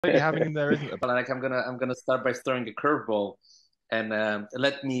maybe having him there isn't a Like I'm gonna start by throwing a curveball, and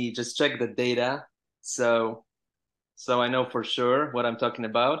let me just check the data, so I know for sure what I'm talking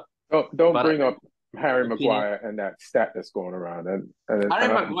about. don't But bring up Harry opinion, Maguire and that stat that's going around. And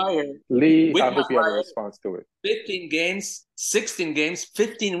Harry Maguire Lee, with I hope you have a Maguire, response to it. 15 games, 16 games,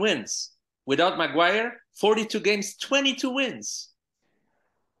 15 wins. Without Maguire, 42 games, 22 wins.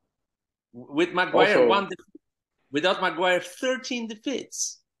 With Maguire, Also, without Maguire, 13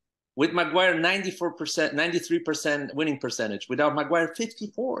 defeats. With Maguire, 94%, 93% winning percentage. Without Maguire,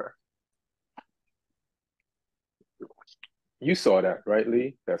 54. you saw that, right,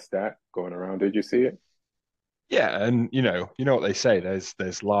 Lee? That stat going around. Did you see it? Yeah. Yeah, and what they say.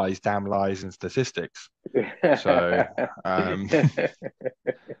 There's lies, damn lies, and statistics. So, um,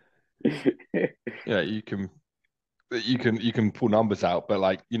 you can you can pull numbers out, but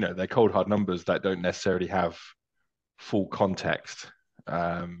like they're cold hard numbers that don't necessarily have full context.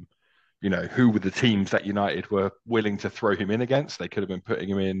 Um, who were the teams that United were willing to throw him in against? They could have been putting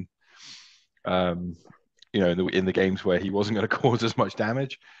him in, um, in the games where he wasn't going to cause as much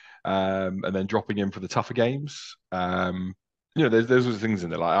damage, and then dropping him for the tougher games. There's those things in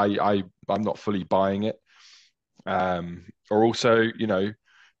there. Like I'm not fully buying it. Or also,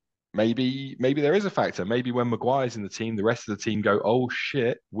 maybe there is a factor. Maybe when Maguire's in the team, the rest of the team go, "Oh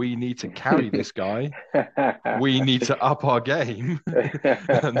shit, we need to carry this guy. We need to up our game,"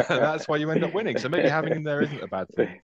 and that's why you end up winning. So maybe having him there isn't a bad thing.